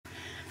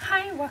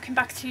welcome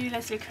back to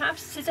Leslie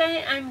Crafts.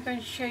 Today I'm going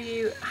to show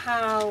you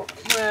how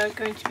we're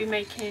going to be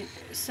making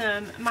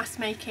some mass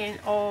making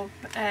of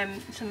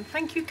some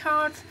thank you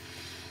cards.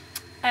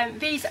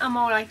 These are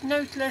more like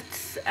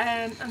notelets,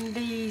 and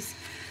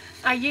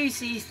I use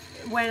these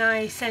when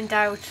I send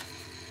out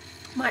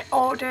my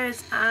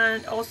orders,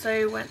 and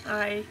also when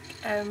I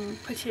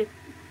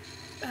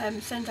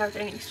send out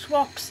any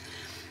swaps,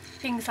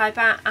 things like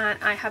that,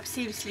 and I have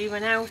seriously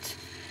run out.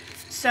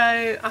 So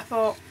I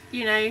thought,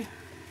 you know,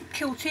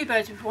 kill two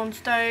birds with one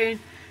stone.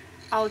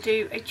 I'll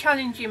do a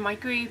challenge in my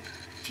group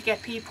to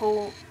get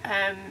people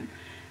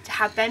to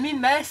have them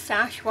in their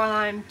stash while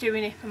I'm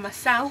doing it for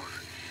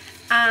myself.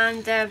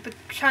 And the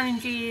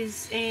challenge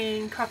is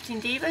in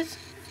Crafting Divas.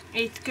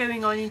 It's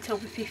going on until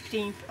the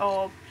 15th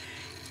of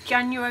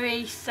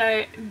January,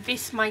 so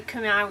this might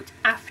come out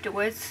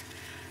afterwards.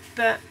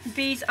 But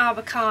these are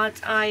the cards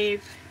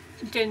I've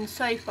done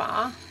so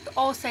far, but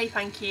all say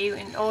thank you,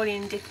 and all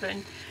in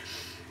different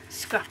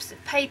scraps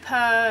of paper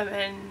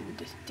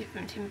and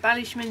different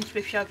embellishments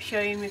which I've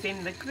shown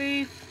within the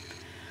group,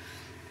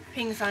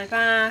 things like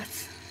that,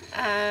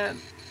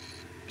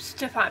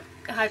 stuff I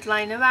had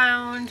lying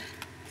around.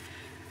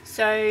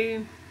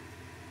 So,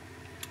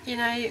 you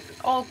know,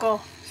 all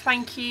got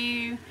thank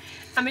you,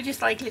 and we're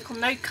just like little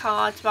note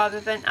cards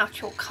rather than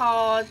actual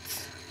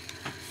cards.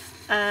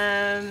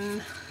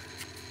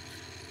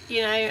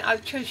 You know,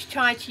 I've just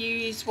tried to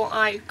use what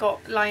I've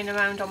got lying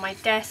around on my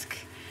desk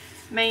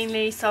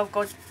mainly. So I've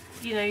got,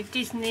 you know,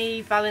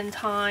 Disney,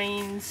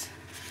 Valentine's,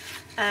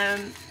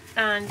 and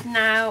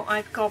now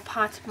I've got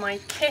part of my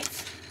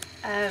kit,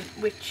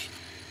 which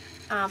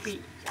I'll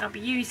be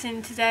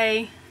using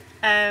today,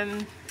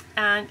 and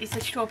it's a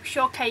strawberry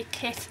shortcake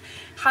kit.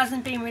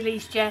 Hasn't been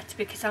released yet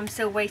because I'm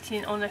still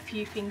waiting on a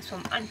few things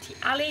from Auntie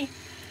Ali,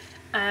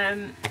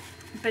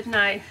 but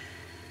no.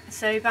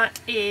 So that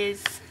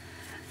is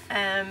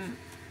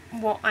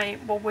what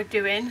we're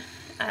doing,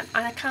 and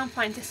I can't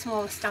find a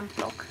smaller stamp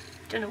block.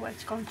 Don't know where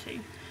it's gone to.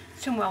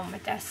 Somewhere on my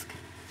desk.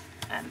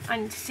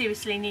 I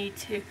seriously need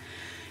to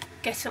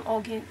get some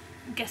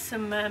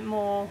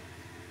more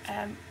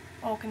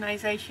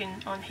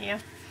organisation on here.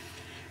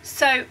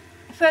 So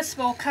first of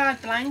all,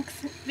 card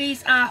blanks.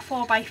 These are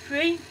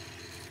 4x3.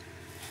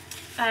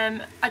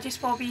 I just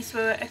thought these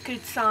were a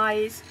good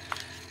size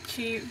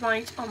to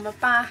write on the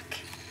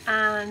back,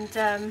 and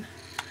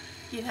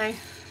you know,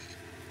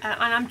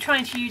 and I'm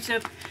trying to use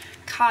up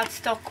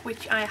cardstock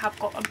which I have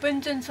got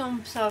abundance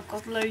on. So I've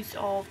got loads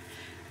of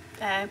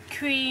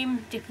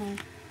cream,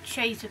 different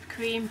shades of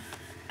cream.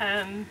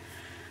 I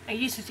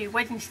used to do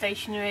wedding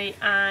stationery,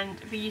 and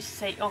we used to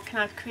say, oh, can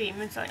I have cream?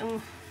 And it's like,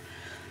 oh,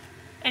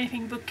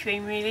 anything but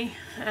cream really,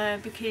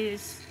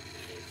 because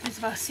there's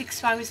about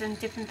 6,000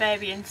 different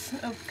variants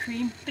of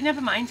cream, but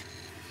never mind.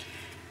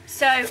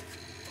 So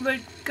we're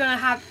gonna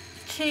have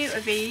 2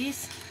 of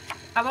these.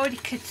 I've already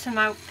cut some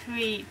out,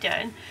 3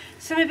 done.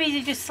 Some of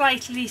these are just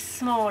slightly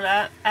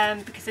smaller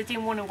because I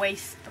didn't want to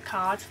waste the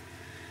card.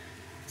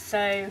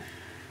 So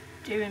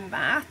doing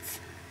that.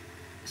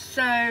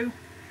 So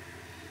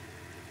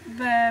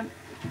the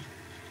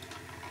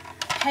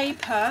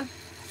paper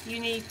you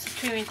need to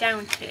trim it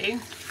down to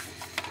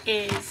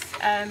is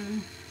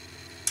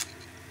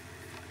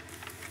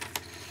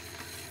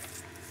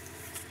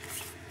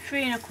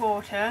 3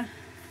 1/4.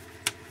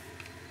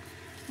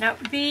 Now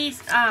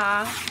these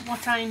are,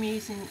 what I'm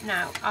using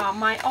now are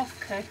my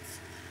offcuts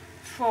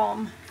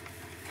from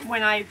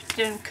when I've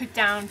cut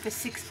down the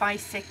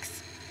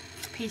 6x6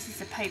 pieces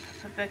of paper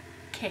for the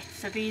kit.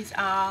 So these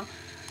are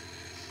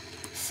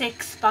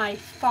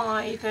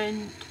 6x5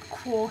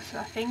 1/4,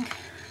 I think.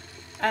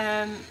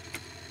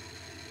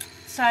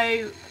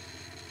 So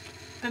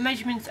the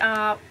measurements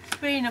are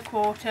 3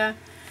 1/4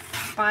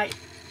 by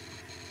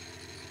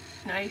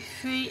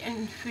 3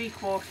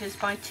 3/4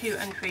 by 2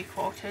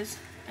 3/4.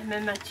 And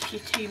then that's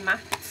your 2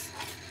 mats,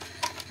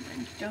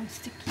 and don't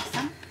stick your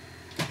stamp.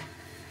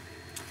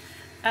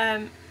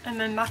 And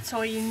then that's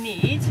all you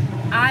need.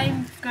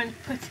 I'm going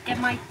to get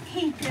my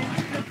heater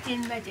plugged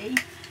in ready,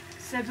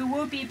 so there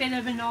will be a bit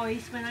of a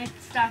noise when I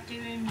start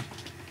doing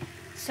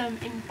some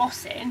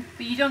embossing,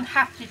 but you don't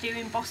have to do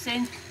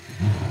embossing.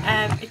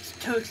 It's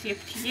totally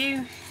up to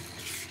you.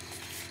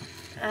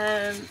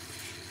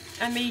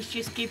 And these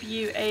just give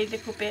you a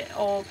little bit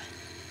of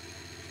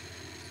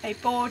a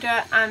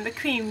border, and the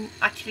cream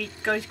actually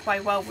goes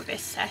quite well with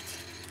this set.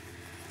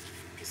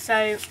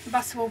 So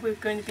that's what we're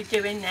going to be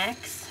doing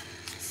next.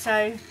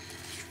 So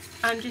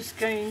I'm just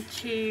going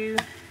to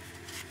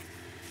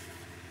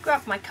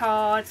grab my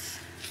cards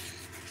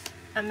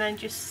and then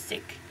just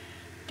stick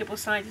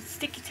double-sided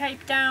sticky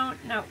tape down.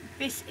 Now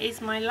this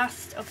is my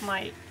last of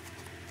my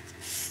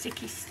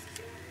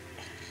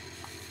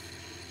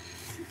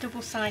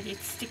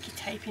double-sided sticky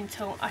tape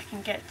until I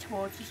can get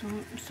towards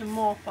some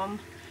more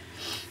from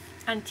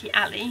Auntie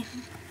Ali.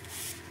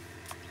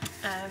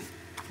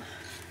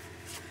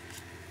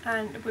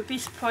 And with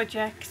this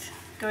project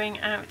going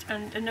out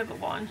and another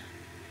one,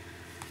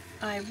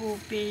 I will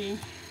be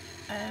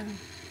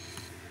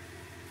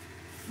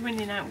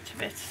running out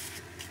of it.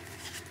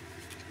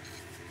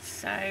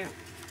 So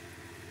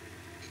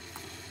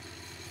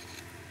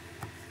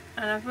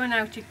and I've run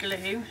out of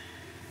glue.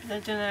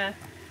 I've done a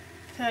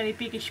fairly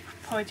biggish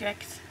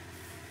project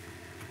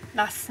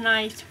last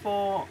night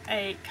for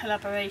a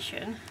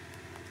collaboration,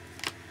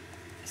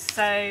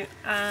 so,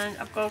 and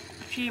I've got a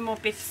few more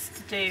bits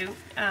to do,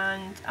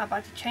 and I've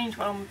had to change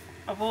what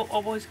I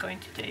was going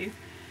to do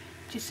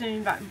to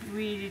something that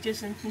really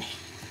doesn't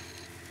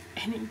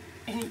need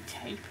any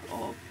tape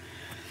or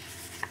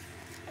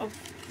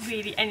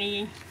really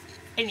any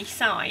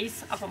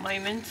size at the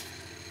moment.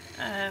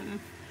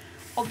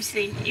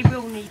 Obviously it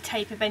will need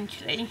tape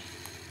eventually,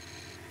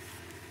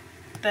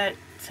 but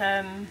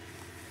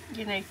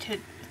you know, to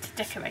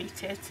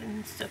decorate it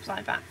and stuff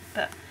like that,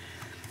 but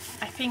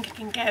I think I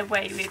can get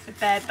away with the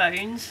bare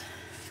bones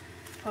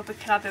for the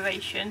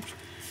collaboration.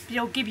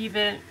 It'll give you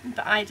the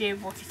idea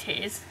of what it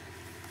is,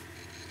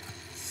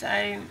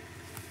 so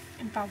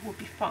that will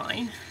be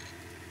fine.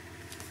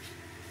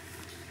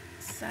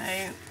 So,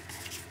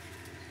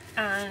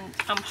 and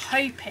I'm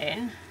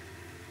hoping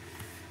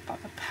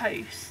that the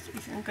post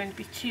isn't going to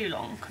be too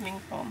long, coming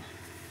from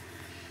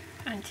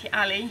Auntie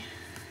Ali.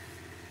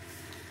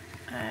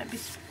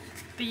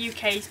 The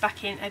UK is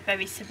back in a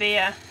very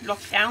severe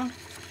lockdown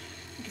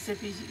because of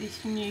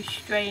this new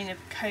strain of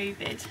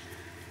COVID.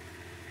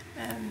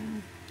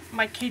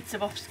 My kids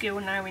are off school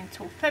now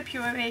until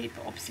February,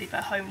 but obviously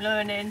they're home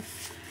learning,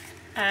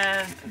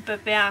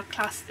 but they are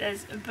classed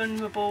as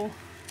vulnerable,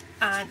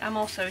 and I'm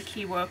also a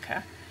key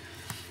worker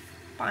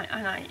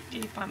and I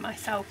live by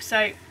myself,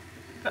 so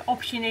the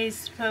option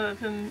is for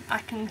them, I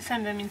can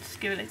send them into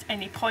school at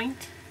any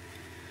point,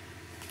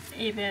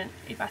 even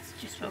if that's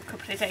just for a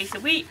couple of days a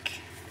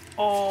week,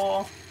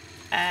 or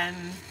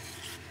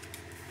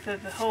for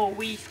the whole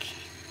week,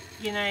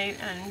 you know,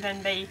 and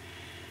then they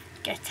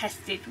get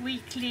tested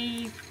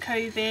weekly for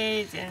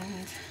COVID,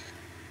 and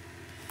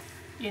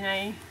you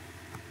know,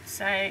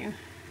 so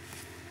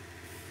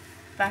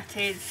that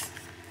is,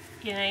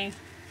 you know,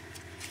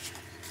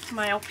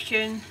 my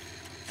option.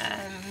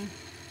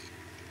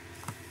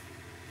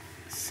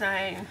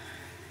 So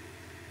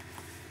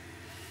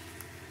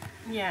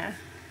yeah,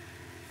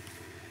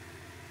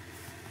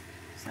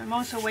 so I'm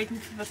also waiting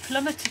for the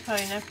plumber to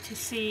phone up to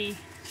see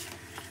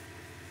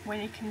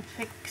when he can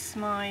fix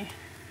my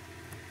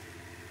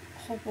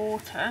hot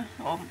water,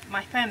 or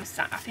my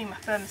thermostat. I think my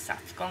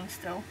thermostat's gone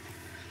still,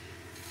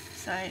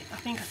 so I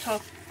think I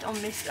talked on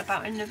this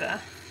about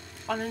another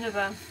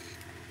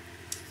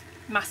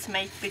mass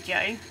make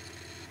video,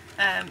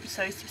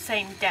 so it's the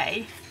same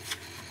day,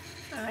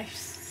 and I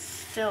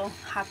still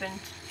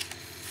haven't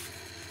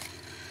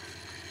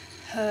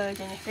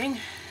heard anything.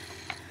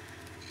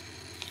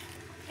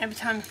 Every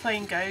time the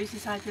phone goes,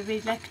 it's either the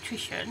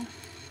electrician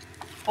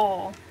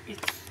or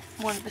it's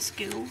one of the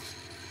schools.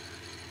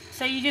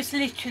 So you just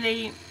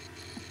literally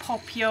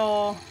pop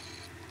your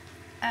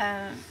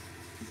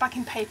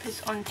backing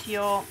papers onto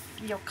your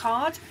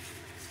card,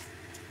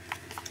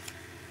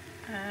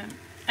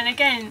 and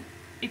again,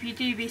 if you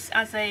do this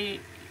as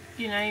a,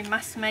 you know,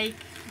 mass make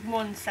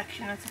one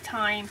section at a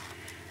time,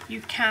 you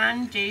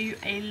can do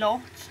a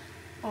lot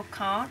of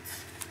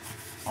cards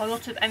or a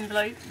lot of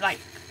envelope, like,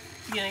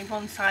 you know,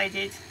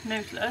 one-sided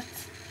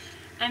notelets,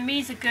 and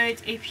these are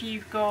good if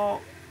you've got,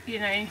 you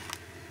know,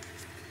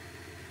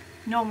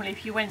 normally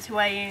if you went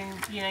away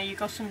and, you know, you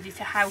got somebody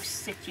to house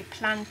sit your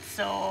plants,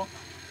 or,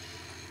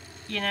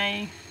 you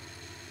know,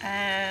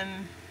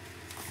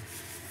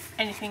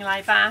 anything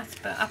like that,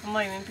 but at the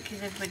moment,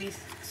 because everybody's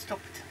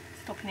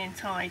stopping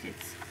inside,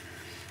 it's,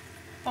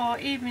 or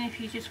even if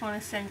you just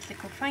want to send a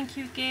little thank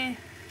you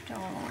gift or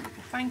a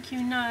little thank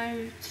you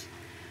note,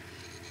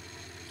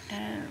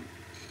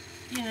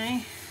 you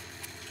know,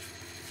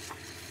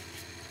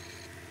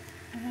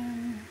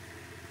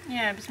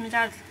 yeah, because my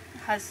dad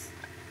has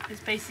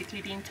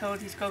basically been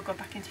told he's got to go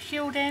back into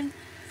shielding,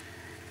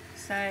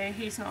 so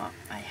he's not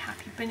a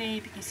happy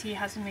bunny because he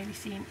hasn't really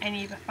seen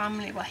any of the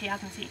family. Well, he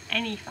hasn't seen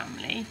any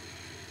family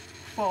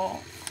for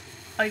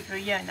over a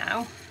year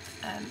now.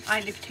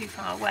 I live too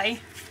far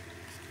away.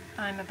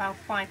 I'm about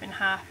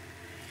 5.5,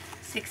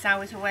 6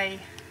 hours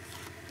away.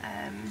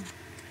 And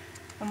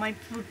my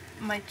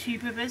two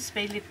brothers,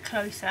 they live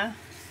closer,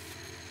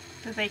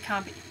 but they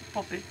can't be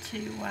bothered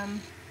to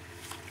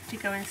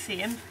go and see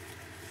him.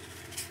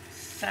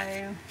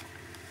 So,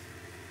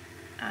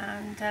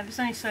 and there's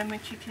only so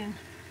much you can.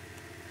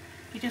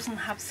 He doesn't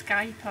have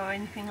Skype or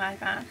anything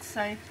like that,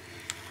 so,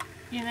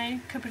 you know,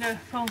 a couple of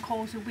phone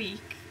calls a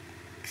week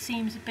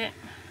seems a bit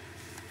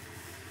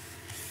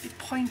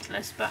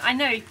pointless, but I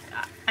know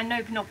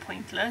they're not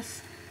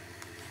pointless.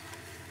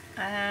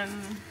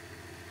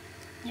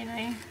 You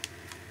know,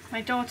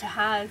 my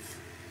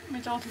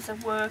daughter's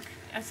at work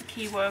as a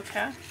key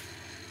worker.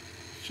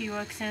 She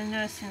works in a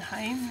nursing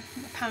home.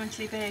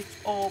 Apparently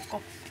they've all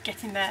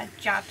getting their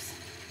jabs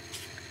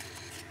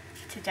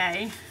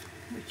today,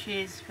 which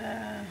is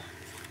the,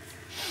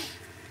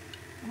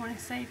 I want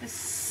to say the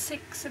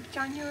 6th of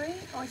January,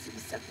 or is it the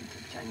 7th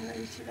of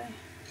January today?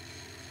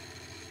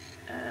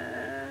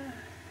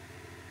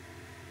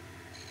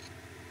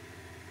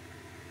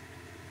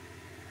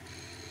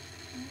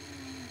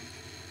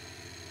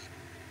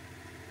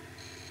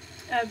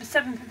 the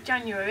 7th of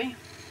January.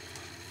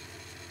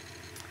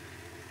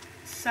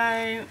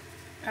 So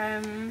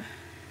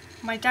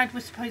my dad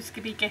was supposed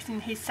to be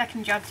getting his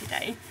second jab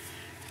today,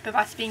 but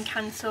that's been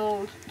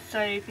cancelled,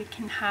 so we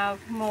can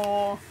have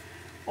more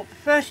of the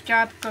first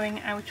jab going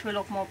out to a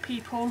lot more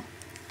people.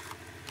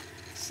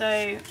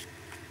 So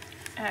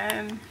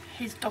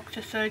his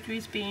doctor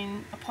surgery's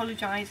been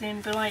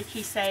apologising, but like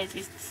he says,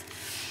 it's,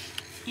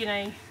 you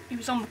know, it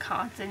was on the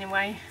cards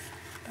anyway,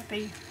 but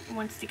he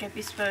wants to get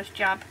this first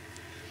jab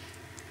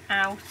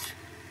out,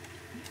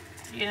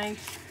 you know,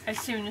 as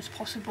soon as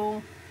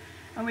possible.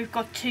 And we've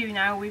got two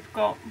now. We've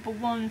got the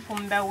one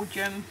from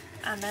Belgium,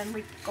 and then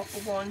we've got the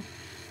one,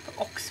 the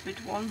Oxford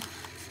one.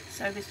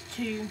 So there's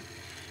two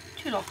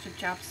lots of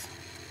jabs,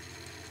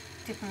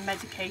 different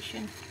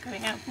medication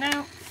going out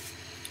now.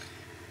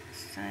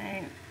 So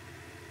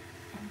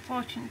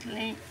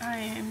unfortunately I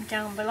am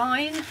down the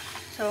line,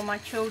 so are my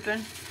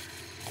children,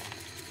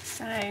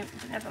 so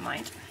never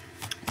mind.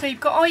 So you've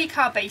got all your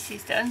card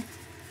bases done,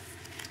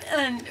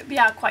 and they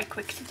are quite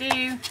quick to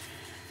do,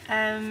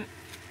 and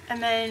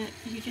then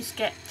you just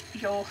get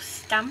your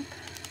stamp.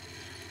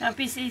 Now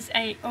this is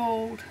a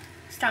old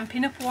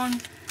Stampin' Up one.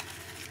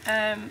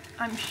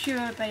 I'm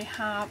sure they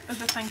have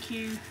other thank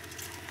you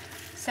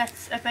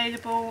sets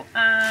available,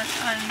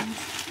 and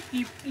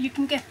you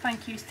can get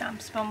thank you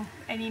stamps from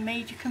any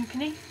major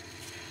company.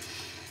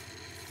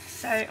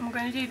 So I'm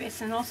going to do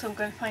this, and also I'm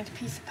going to find a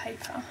piece of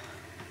paper,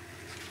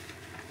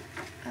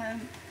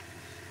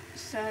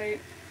 so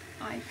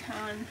I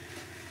can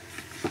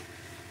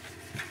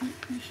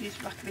use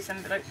the back of this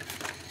envelope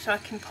so I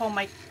can pour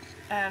my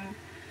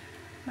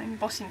my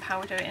embossing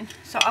powder in.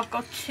 So I've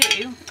got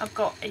two. I've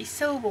got a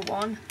silver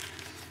one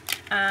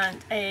and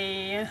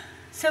a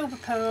silver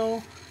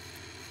pearl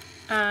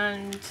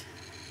and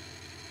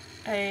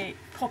a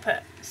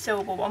proper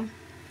silver one.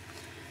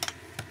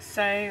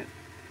 So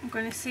I'm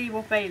going to see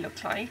what they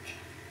look like,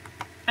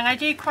 and I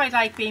do quite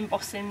like the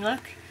embossing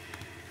look,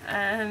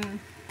 and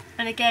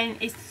again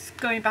it's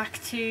going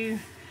back to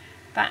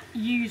that,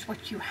 use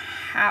what you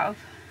have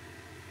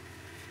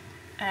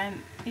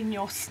in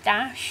your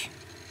stash.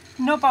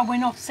 Not that we're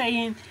not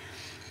saying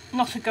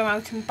not to go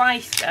out and buy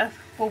stuff.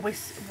 What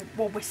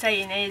we're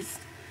saying is,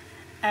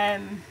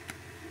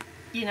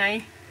 you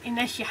know,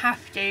 unless you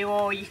have to,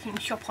 or you can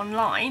shop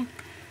online,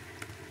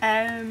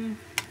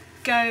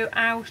 go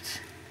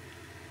out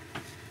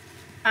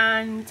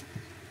and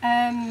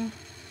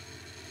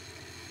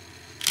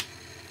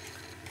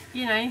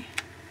you know,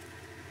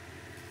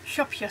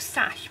 shop your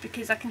stash,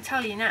 because I can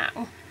tell you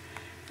now,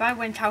 if I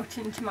went out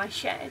into my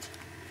shed,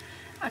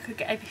 I could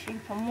get everything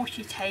from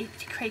washi tape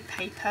to crepe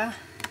paper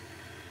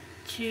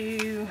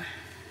to,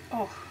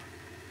 oh,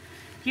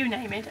 you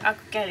name it, I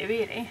could get it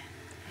really.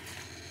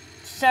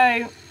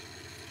 So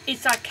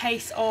it's that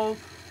case of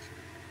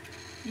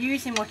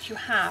using what you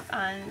have,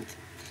 and,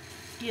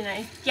 you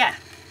know, yeah,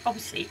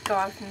 obviously go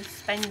out and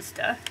spend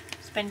stuff,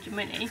 spend your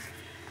money,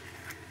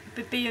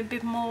 but be a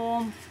bit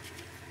more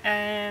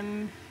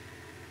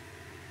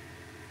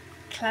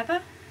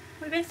clever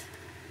with it.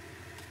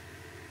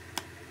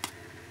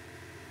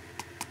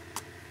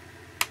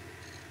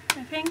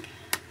 I think.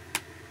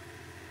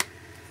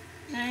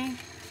 No,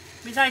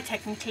 because I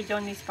technically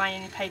don't need to buy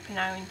any paper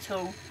now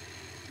until,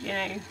 you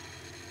know,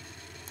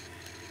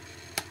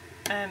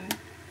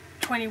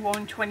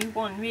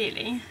 21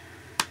 really,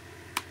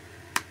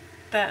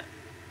 but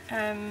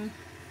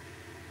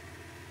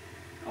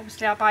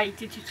obviously I buy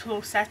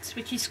digital sets,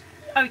 which is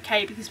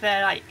okay because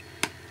they're like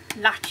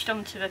latched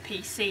onto the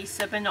PC,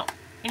 so they're not,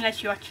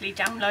 unless you actually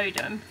download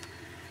them,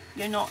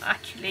 you're not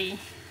actually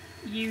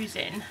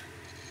using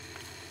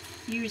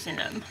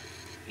them,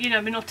 you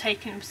know, they're not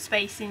taking up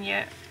space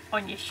in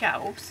on your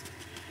shelves,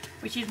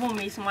 which is one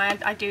reason why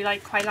I do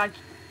quite like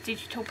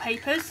digital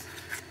papers.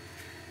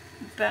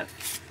 But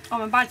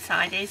on the bad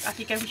side is I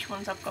forget which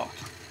ones I've got.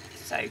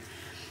 So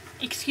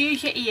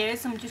excuse your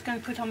ears, I'm just going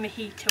to put on the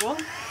heat tool.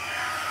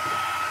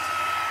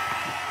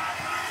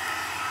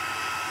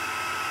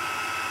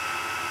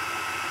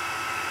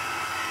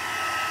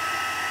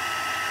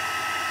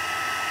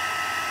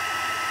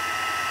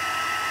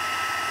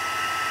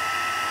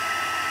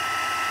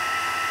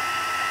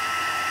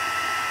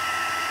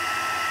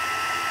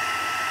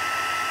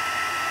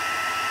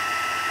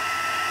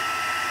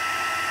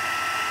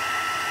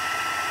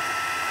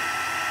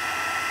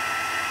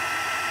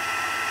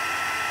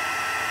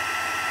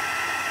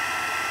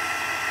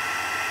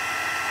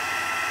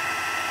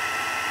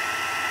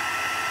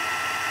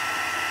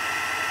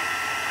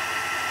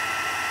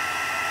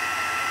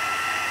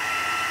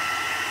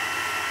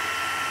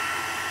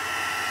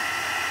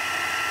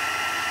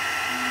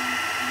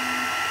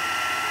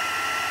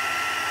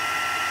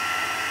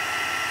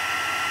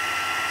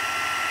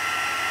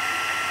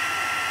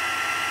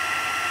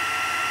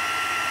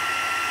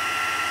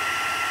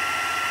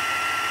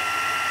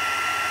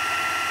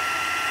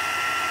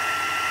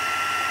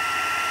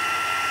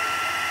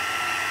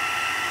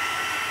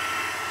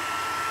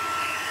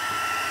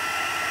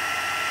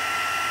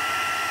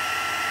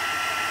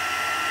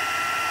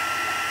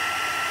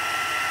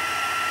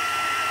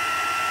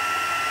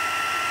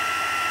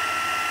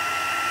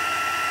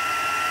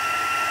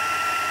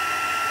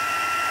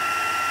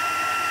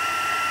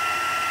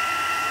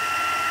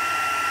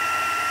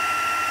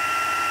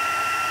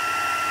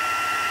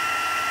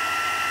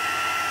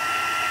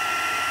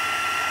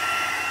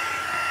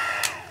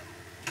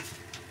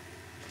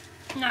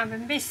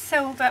 having this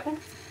silver. Ooh.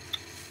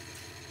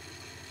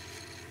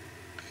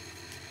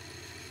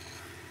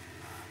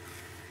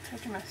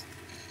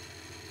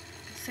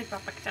 Sit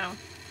that back down.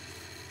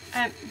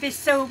 This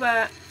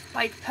silver,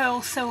 like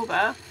pearl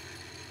silver,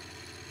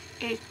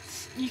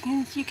 it's you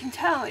can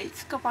tell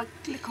it's got like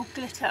little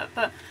glitter,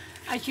 but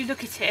as you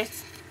look at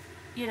it,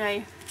 you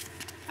know,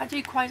 I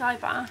do quite like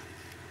that.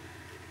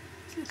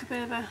 It's like a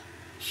bit of a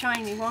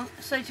shiny one.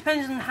 So it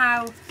depends on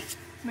how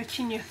much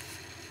in your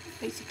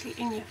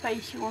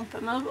face you want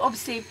them.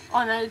 Obviously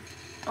on a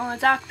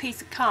dark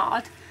piece of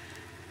card,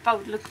 that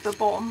would look the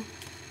bomb,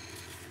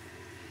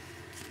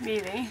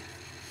 really.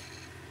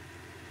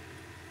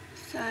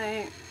 So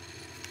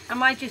I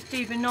might just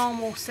do the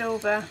normal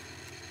silver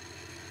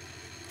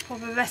for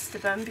the rest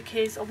of them,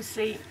 because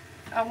obviously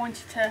I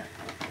wanted to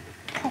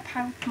pop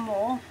out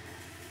more.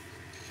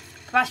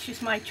 But that's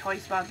just my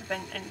choice rather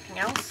than anything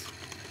else.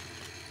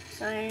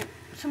 So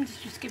somebody's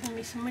just giving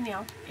me some money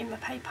out in my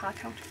PayPal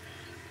account,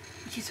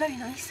 which is very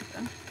nice of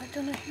them, but I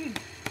don't know who.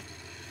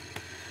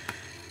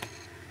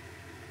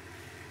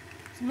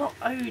 It's not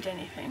owed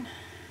anything.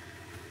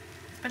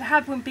 But I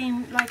have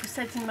been, like I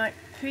said in my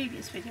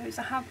previous videos,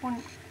 I have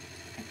won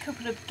a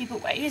couple of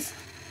giveaways.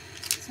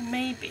 So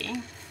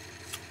maybe,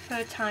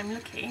 third time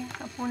lucky,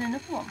 I've won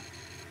another one.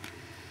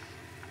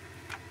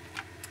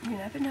 You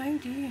never know,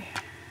 do you?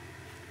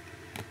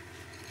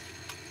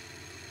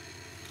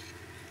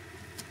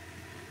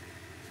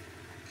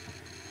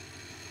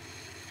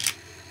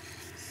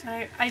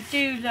 So I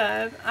do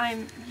love,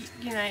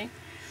 you know,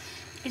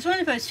 it's one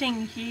of those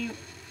things you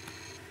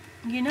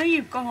know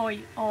you've got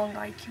all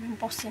like your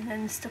embossing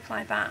and stuff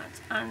like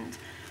that, and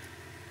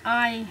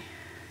I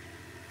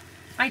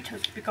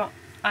totally forgot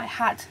I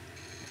had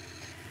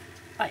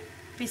like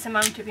this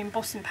amount of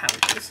embossing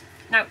powders.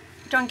 Now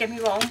don't get me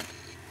wrong,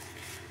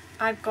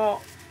 I've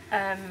got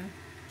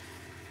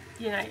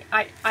you know,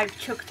 I've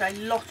chucked a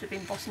lot of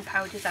embossing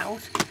powders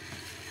out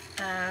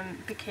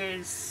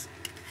because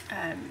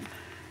I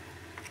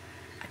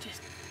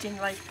just didn't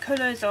like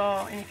colours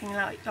or anything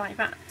like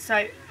that.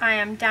 So I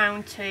am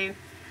down to,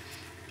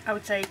 I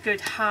would say, a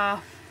good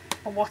half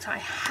of what I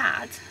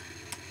had.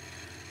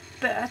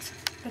 But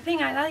the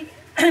thing I like,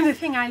 the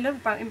thing I love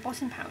about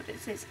embossing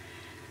powders is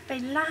they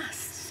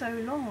last so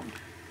long.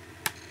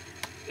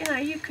 You know,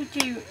 you could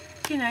do,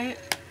 you know,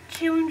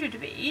 200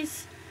 of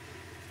these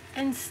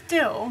and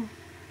still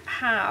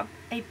have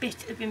a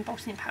bit of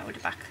embossing powder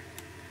back.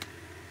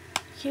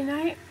 You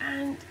know,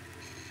 and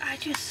I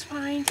just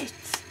find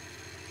it's,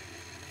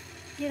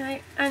 you know,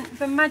 and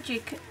the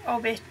magic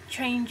of it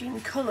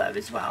changing colour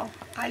as well.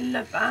 I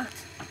love that.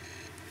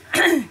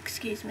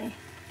 Excuse me.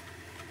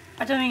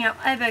 I don't think I'll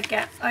ever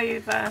get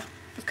over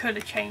the colour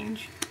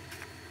change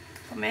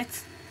from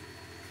it.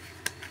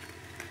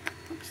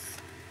 Oops.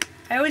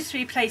 I always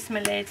replace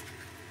my lid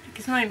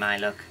because knowing my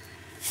look,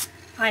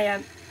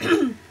 I'll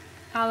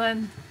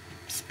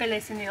spill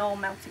it and it'll all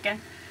melt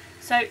again.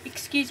 So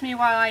excuse me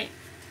while I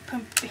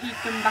put the heat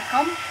gun back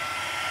on.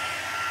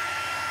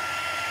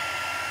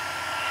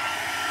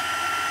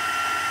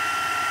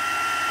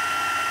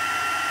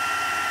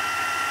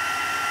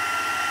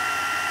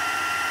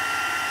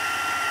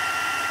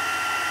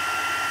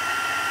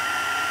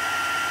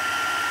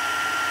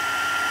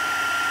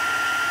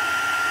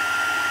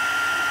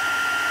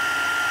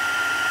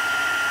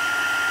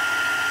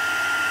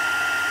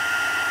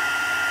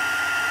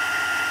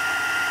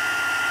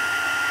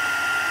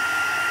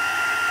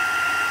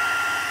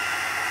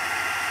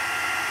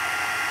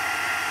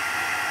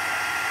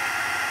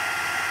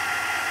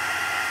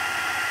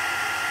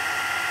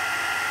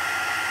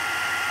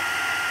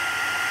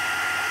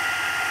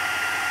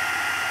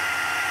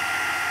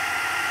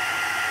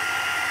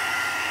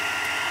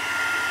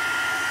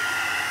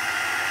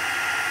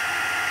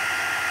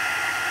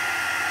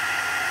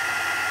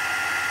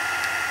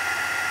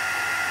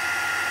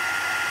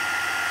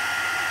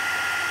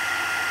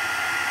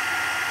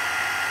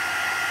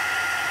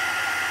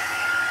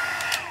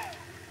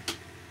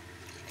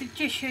 It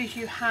just shows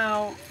you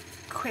how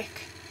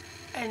quick,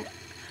 and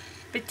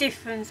the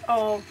difference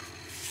of,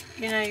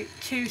 you know,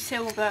 2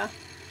 silver,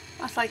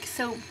 that's like a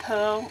silver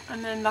pearl,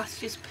 and then that's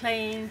just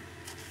plain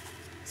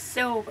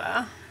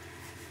silver,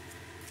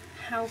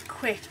 how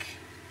quick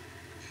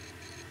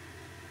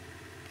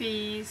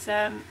these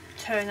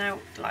turn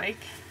out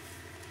like.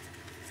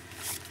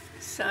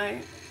 So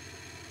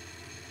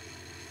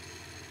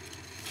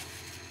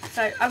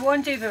I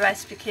won't do the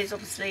rest because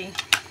obviously,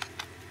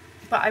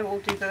 but I will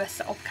do the rest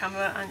off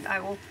camera, and I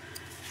will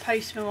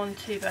post them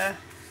onto the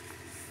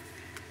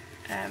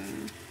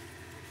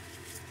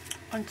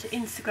onto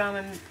Instagram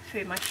and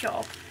through my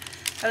shop.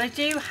 But I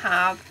do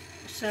have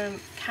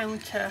some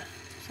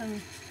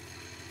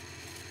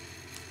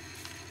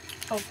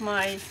of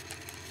my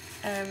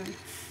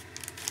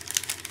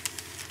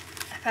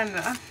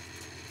ephemera.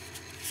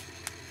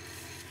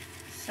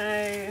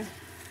 So,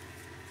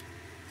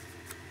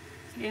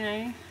 you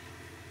know,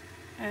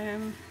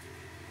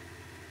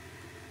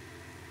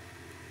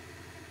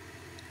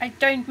 I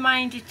don't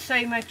mind it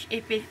so much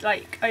if it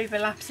like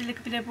overlaps a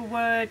little bit of a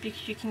word,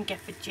 because you can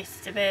get the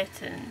gist of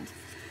it and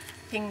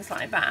things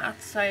like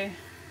that, so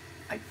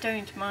I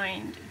don't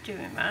mind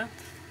doing that.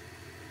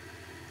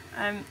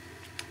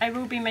 I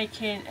will be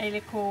making a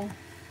couple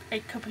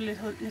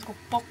little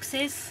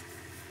boxes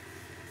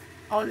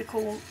or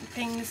little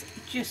things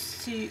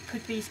just to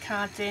put these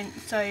cards in.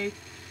 So,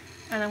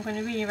 and I'm going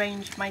to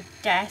rearrange my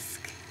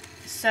desk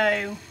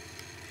so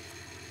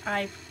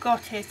I've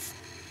got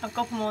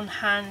them on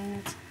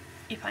hand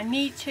if I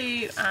need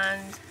to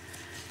and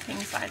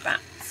things like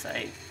that. So,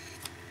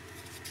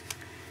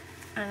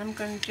 and I'm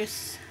going to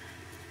just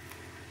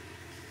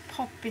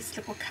pop this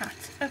little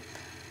cat up.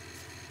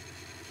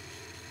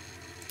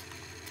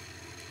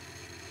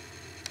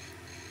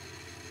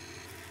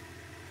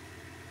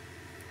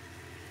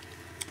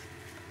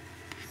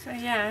 So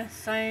yeah,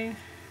 so I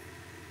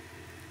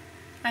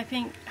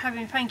think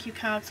having thank you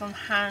cards on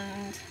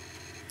hand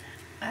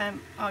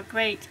are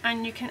great,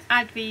 and you can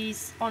add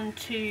these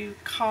onto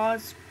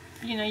cards.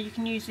 You know, you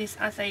can use this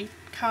as a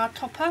card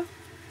topper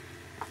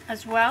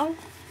as well.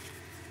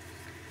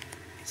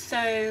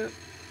 So,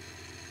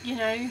 you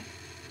know,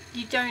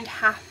 you don't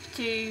have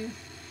to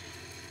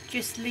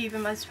just leave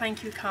them as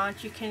thank you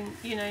cards. You can,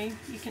 you know,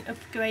 you can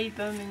upgrade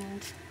them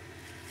and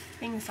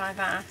things like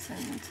that,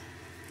 and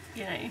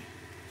you know,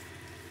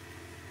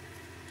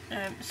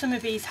 some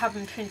of these have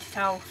been printed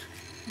out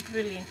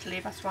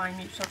brilliantly, that's why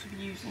I'm sort of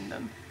using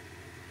them.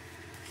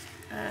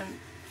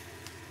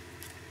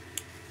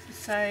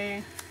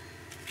 So,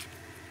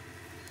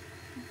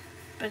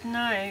 but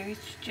no,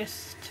 it's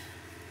just,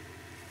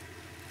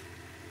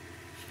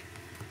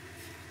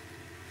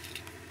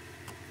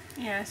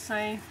 yeah, so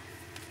I'm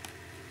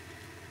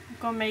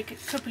going to make a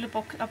couple of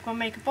boxes. I'm going to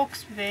make a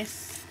box for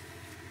this,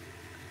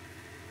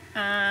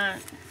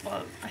 and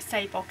well, I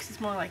say box,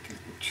 it's more like a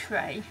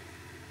tray.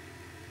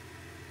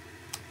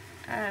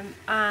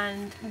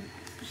 And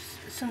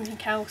something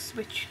else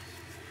which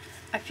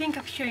I think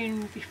I've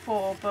shown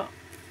before, but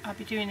I'll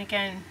be doing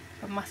again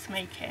for mask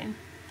making.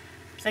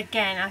 So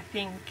again, I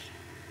think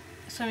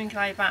something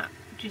like that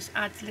just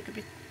adds a little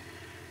bit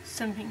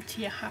something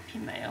to your happy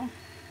mail.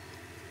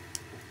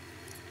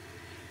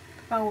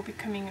 That will be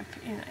coming up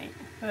in a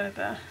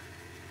further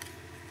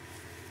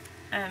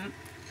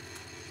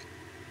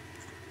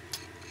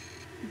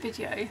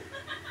video.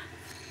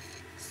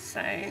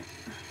 So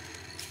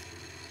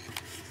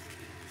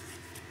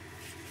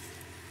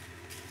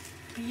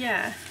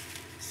yeah,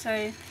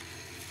 so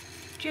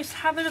just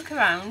have a look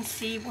around,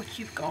 see what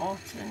you've got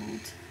and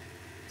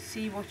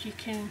see what you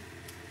can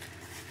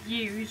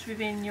use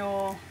within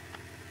your,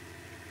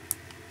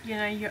 you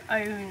know, your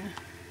own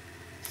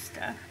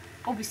stuff.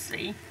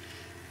 Obviously,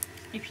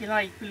 if you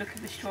like the look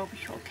of the strawberry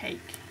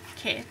shortcake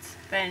kit,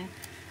 then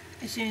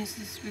as soon as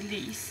it's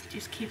released,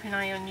 just keep an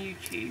eye on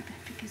YouTube,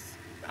 because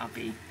I'll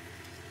be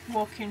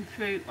walking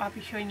through, I'll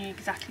be showing you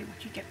exactly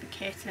what you get the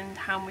kit and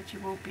how much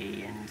it will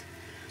be and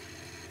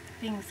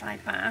things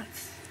like that.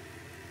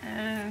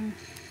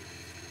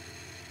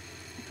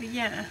 But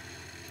yeah,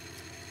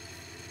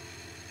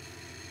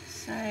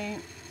 so I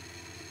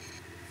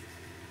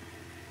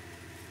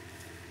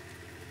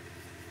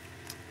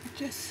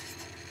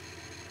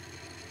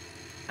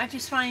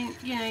just find,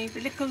 you know, the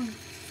little,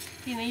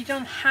 you know, you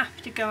don't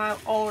have to go out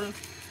all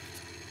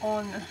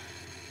on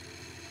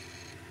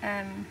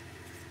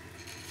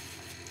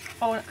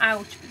all out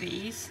with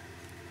these,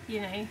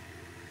 you know.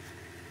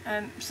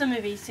 Some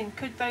of these things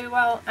could very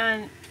well,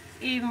 and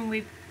even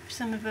with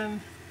some of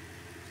them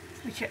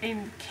which are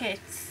in the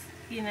kits,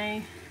 you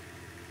know,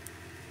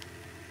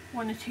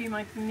 one or two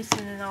might be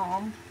missing an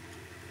arm,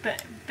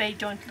 but they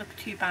don't look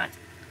too bad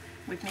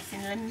with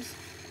missing limbs.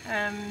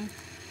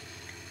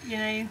 You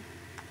know,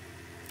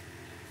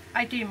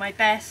 I do my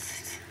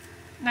best.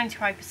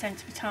 95%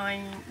 of the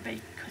time they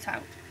cut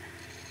out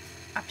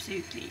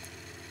absolutely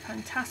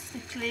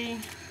fantastically.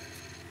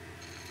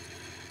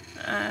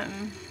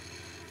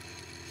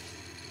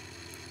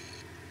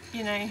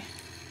 You know,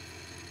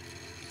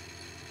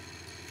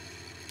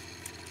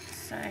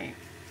 so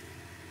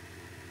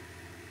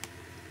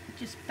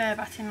just bear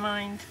that in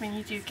mind when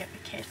you do get the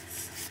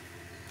kits.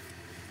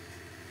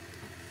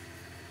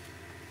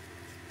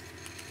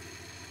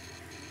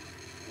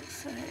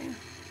 So,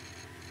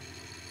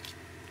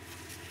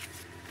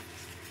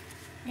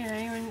 you know,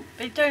 and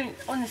they don't,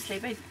 honestly,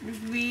 they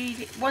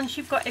really, once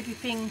you've got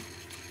everything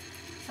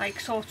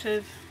like sort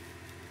of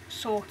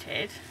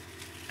sorted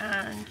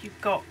and you've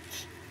got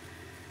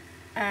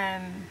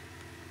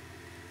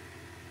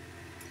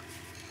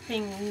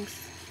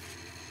things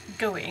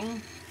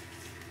going,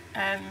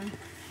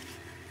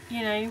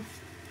 you know,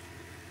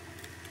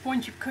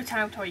 once you've cut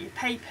out all your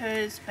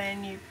papers,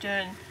 then you've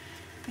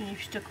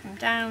stuck them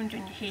down, done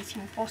your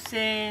heating,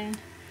 embossing,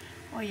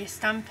 or your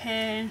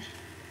stamping,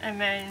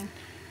 and then,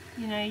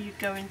 you know, you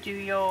go and do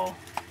your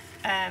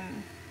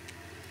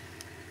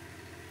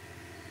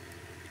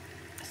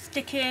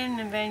sticking,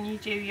 and then you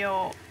do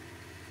your,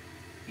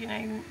 you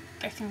know,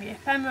 getting the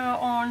ephemera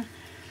on.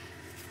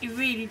 It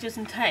really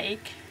doesn't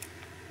take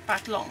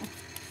that long.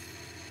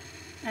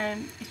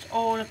 it's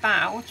all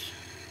about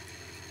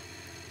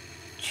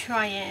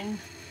trying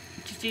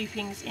to do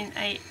things in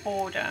a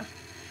order.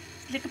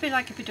 It's a little bit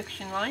like a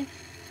production line,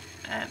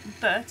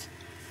 but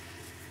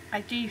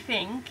I do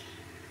think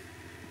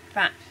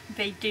that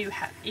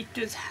it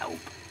does help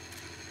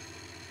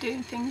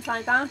doing things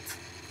like that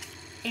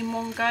in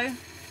one go,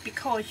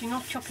 because you're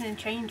not chopping and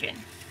changing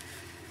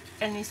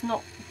and it's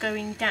not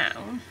going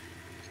down,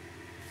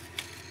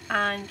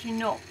 and you're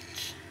not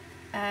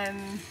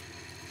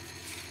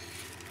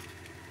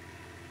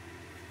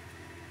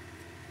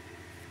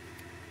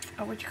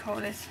what do you call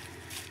this?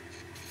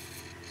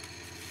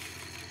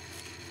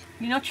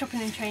 You're not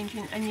chopping and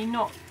changing, and you're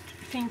not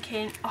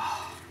thinking,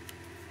 oh,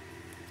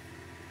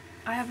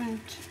 I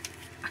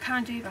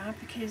can't do that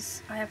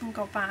because I haven't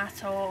got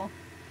that, or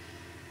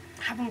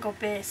I haven't got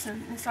this.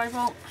 And it's like,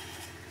 well,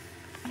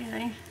 you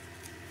know,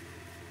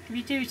 if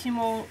you do it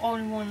all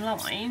in one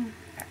line,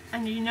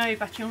 and you know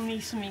that you'll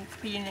need something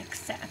for your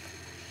next step,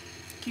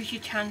 it gives you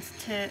a chance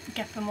to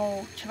get them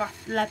all to that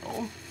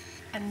level,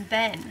 and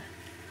then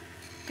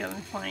go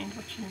and find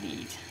what you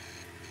need.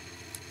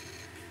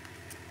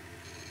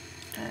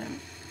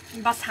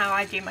 That's how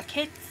I do my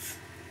kits.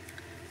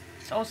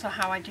 It's also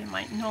how I do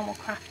my normal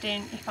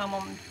crafting. If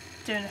I'm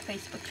doing a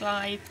Facebook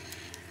Live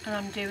and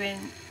I'm doing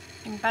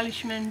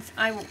embellishments,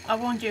 I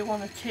won't do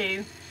one or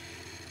two.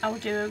 I will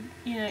do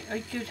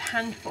a good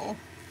handful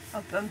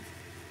of them.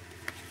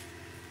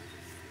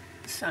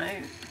 So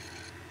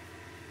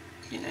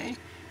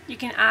you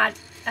can add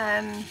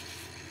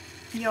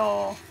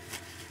your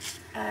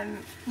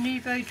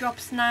Nuvo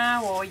drops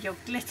now, or your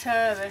glitter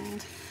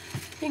and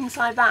things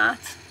like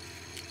that.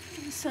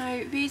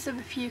 So these are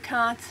the few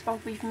cards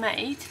that we've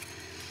made,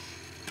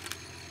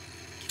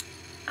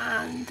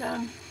 and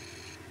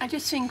I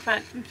just think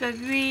that they're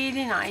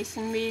really nice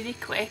and really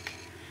quick,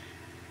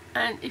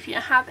 and if you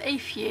have a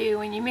few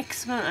and you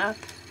mix them up,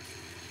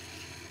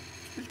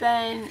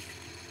 then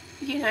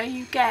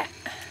you get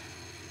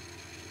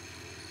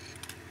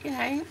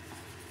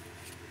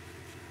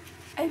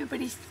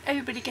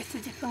everybody gets a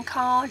different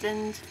card,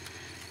 and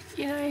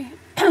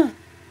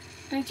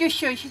and it just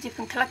shows you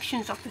different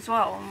collections up as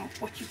well, and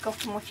what you've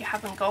got and what you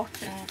haven't got,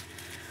 and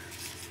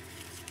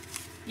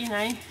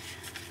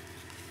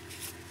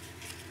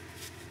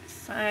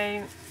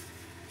so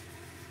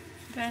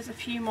there's a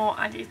few more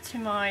added to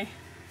my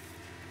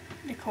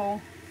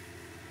little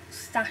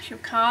stash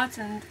of cards,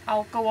 and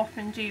I'll go off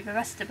and do the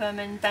rest of them,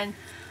 and then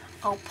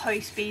I'll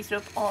post these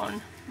up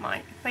on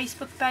my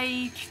Facebook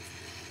page,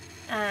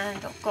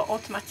 and I'll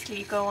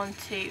automatically go on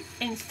to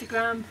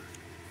Instagram.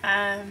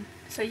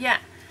 So yeah,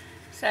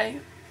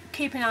 so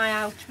keep an eye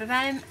out for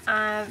them.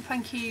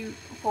 Thank you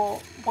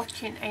for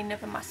watching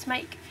another Mass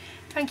Make.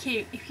 Thank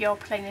you if you're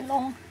playing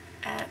along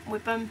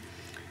with them,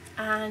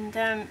 and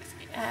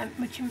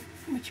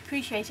much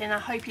appreciated. And I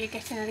hope you're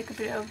getting a little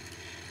bit of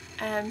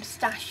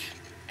stash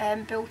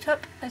built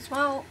up as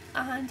well,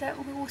 and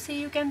we will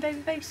see you again very,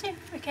 very soon.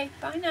 Okay,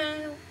 bye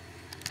now.